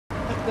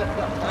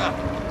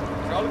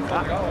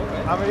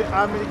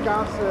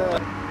Amerikaanse...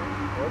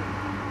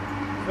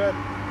 Sven,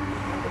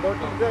 dat wordt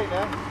niet meteen,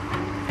 hè?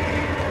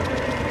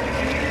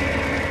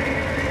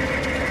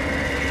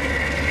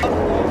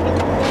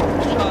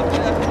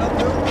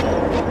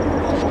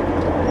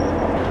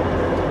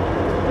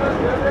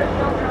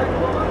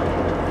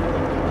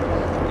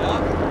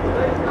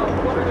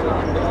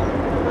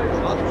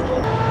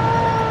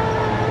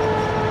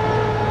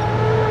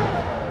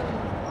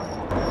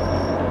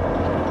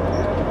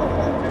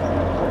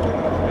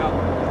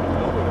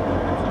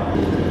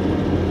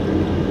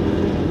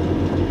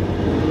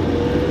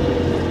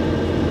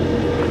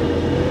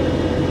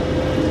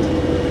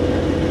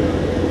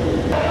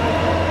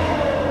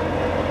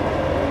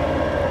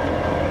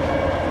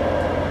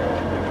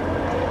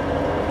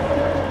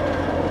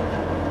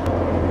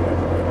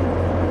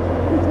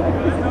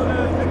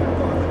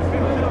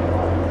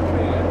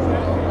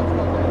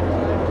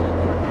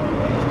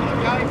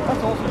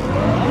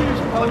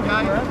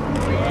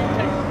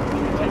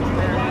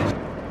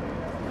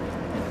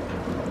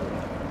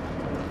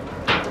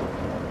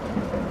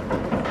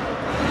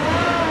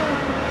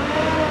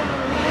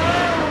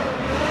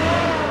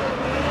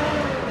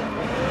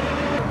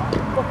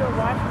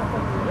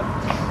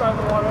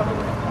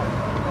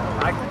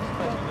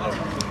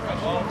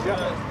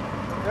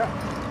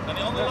 En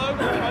die andere lopen,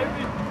 dat weet ik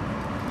niet.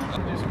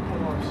 Dit is een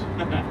kollapse.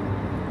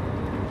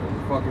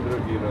 Fucking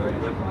druk hier.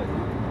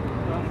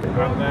 We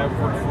gaan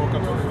voor de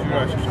voorkant van het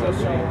stuurhuis of zo.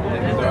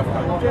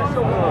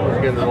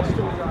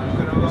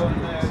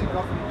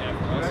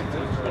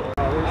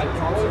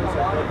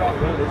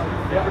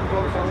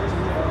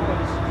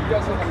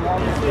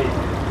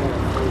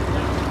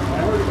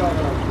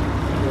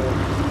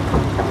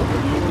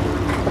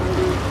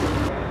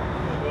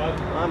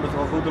 Ja, het is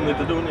wel goed om dit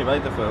te doen. Je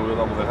weet even hoe het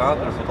allemaal weer gaat.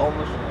 Dat is wat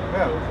anders.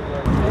 Ja.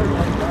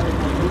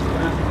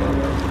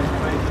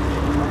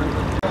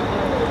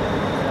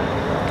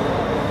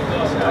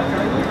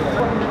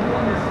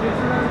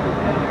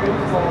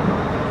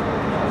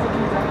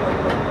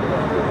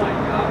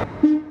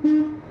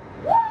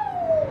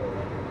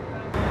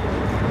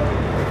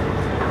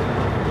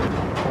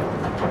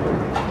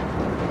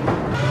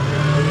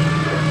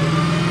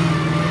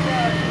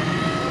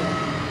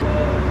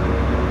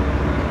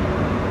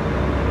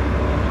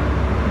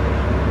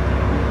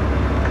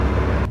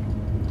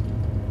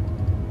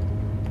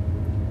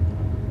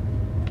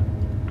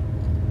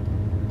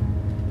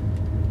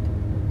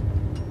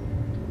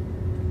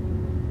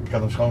 Ik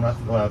had hem schoon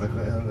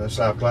achtergelaten,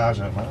 staat klaar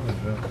zeg maar.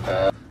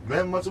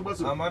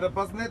 Maar dat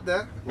past net hè?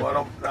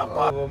 Waarom?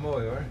 Oh, wel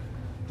mooi hoor.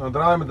 Nou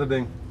draai met dat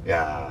ding.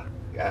 Ja,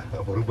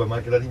 op een roepbaan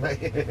maak je dat niet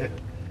mee.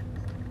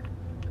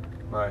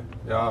 Nee,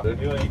 ja.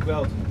 Nu aan je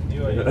kwelt.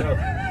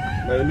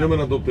 Nee, de nummer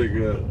aan het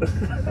optikken. Ja,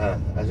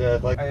 hij zei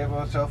gelijk. Je hebt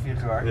wel zelf hier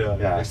gewaard.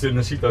 Ja. Ik stuur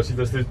naar Sito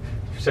stuurt.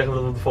 Zeggen we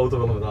dat we de foto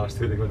willen met haar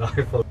sturen. Ik ben daar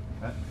een foto.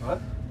 Wat?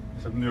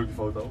 Ik zet nu ook die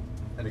foto.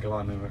 En ik heb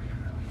haar nummer.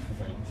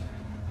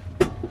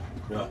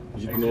 Ja, je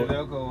ziet Ik er nooit, zit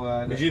ook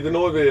al. je ziet er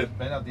nooit weer.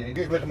 Ben op die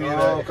ene. Ik leg hem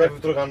hier, Ik geef hem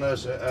terug aan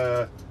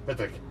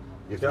Patrick.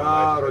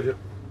 Ja, Roger.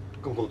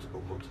 Komt goed,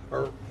 komt goed.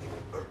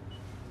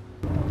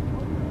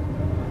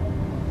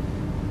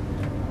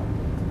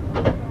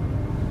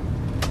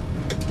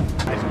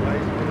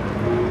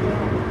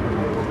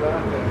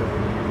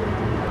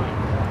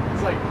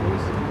 It's like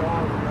Moose's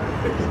dog.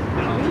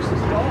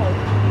 Moose's dog.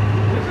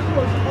 This is the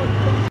most fun.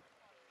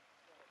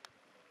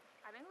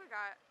 I think we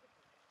got.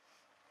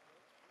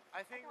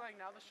 I think like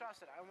now the shots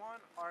that I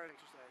want are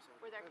exercises.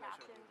 Were there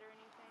captions or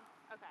anything?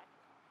 Okay.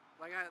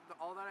 Like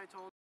all that I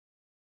told.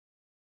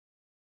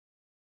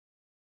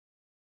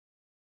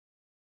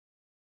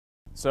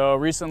 So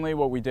recently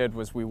what we did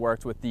was we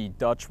worked with the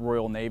Dutch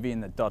Royal Navy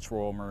and the Dutch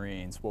Royal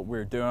Marines. What we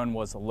were doing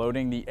was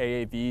loading the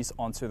AAVs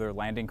onto their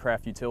landing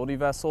craft utility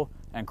vessel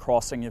and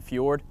crossing the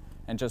fjord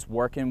and just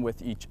working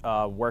with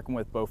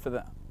both of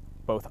them,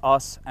 both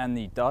us and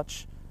the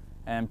Dutch,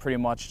 and pretty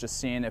much just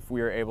seeing if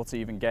we were able to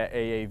even get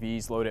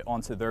AAVs loaded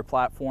onto their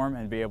platform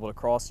and be able to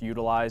cross,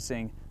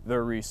 utilizing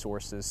their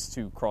resources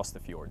to cross the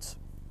fjords.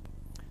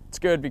 It's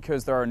good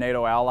because they're our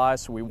NATO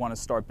allies, so we want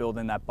to start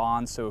building that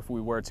bond. So if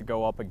we were to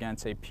go up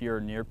against a peer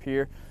or near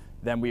peer,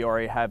 then we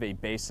already have a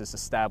basis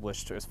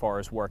established as far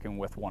as working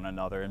with one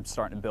another and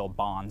starting to build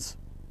bonds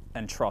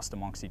and trust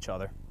amongst each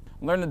other.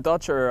 I learned the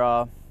Dutch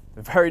are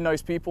very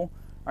nice people,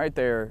 right?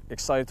 They're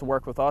excited to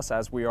work with us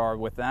as we are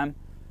with them.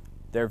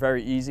 They're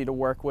very easy to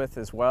work with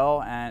as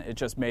well, and it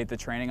just made the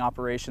training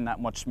operation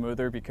that much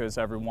smoother because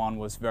everyone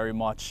was very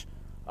much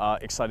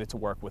excited to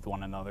work with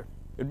one another.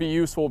 It'd be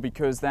useful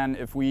because then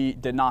if we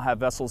did not have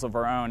vessels of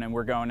our own and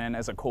we're going in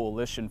as a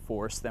coalition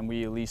force, then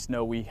we at least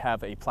know we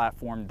have a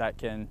platform that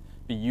can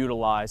be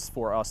utilized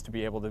for us to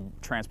be able to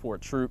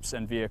transport troops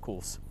and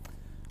vehicles.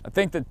 I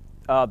think that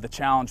the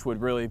challenge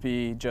would really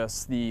be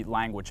just the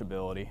language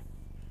ability.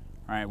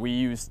 Right?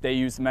 They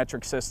use the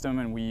metric system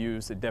and we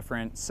use a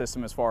different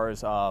system as far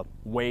as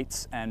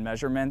weights and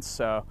measurements,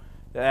 so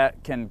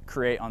that can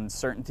create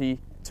uncertainty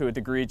to a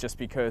degree just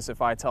because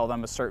if I tell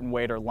them a certain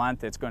weight or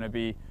length, it's going to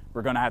be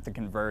we're going to have to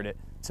convert it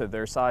to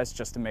their size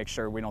just to make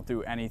sure we don't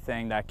do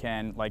anything that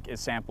can, like a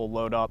sample,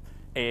 load up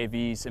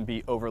AAVs and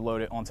be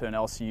overloaded onto an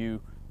LCU,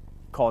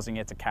 causing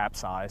it to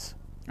capsize.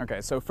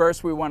 Okay, so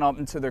first we went up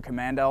into their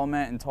command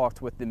element and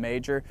talked with the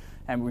major,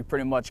 and we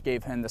pretty much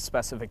gave him the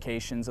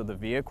specifications of the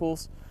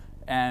vehicles.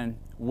 And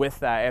with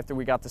that, after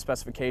we got the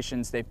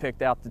specifications, they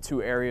picked out the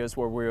 2 areas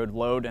where we would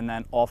load and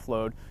then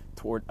offload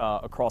toward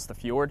across the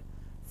fjord.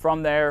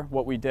 From there,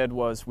 what we did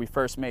was we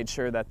first made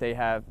sure that they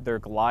have their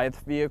Goliath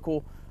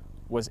vehicle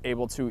was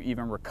able to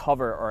even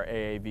recover our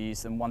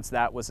AAVs, and once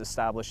that was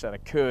established that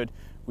it could,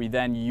 we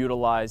then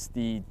utilized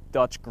the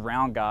Dutch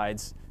ground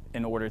guides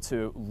in order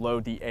to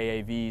load the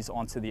AAVs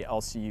onto the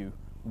LCU.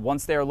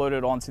 Once they are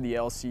loaded onto the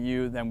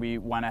LCU, then we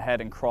went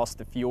ahead and crossed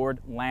the fjord,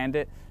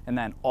 landed, and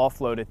then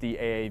offloaded the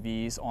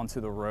AAVs onto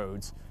the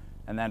roads.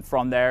 And then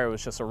from there, it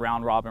was just a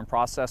round-robin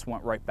process,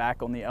 went right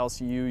back on the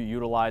LCU,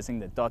 utilizing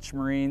the Dutch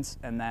Marines,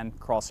 and then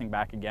crossing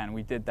back again.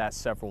 We did that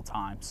several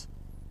times.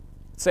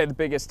 I'd say the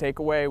biggest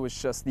takeaway was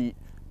just the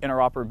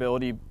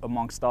interoperability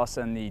amongst us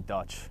and the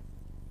Dutch.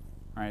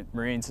 Right,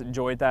 Marines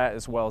enjoyed that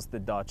as well as the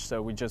Dutch,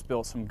 so we just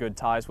built some good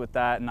ties with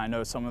that, and I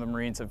know some of the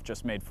Marines have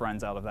just made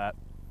friends out of that.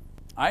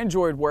 I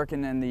enjoyed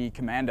working in the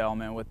command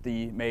element with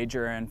the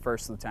Major and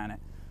First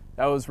Lieutenant.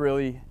 That was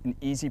really an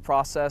easy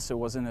process. It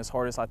wasn't as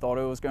hard as I thought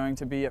it was going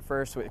to be at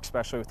first,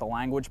 especially with the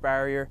language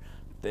barrier.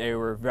 They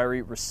were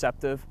very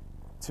receptive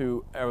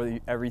to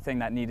everything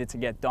that needed to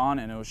get done,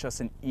 and it was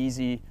just an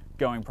easy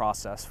going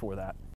process for that.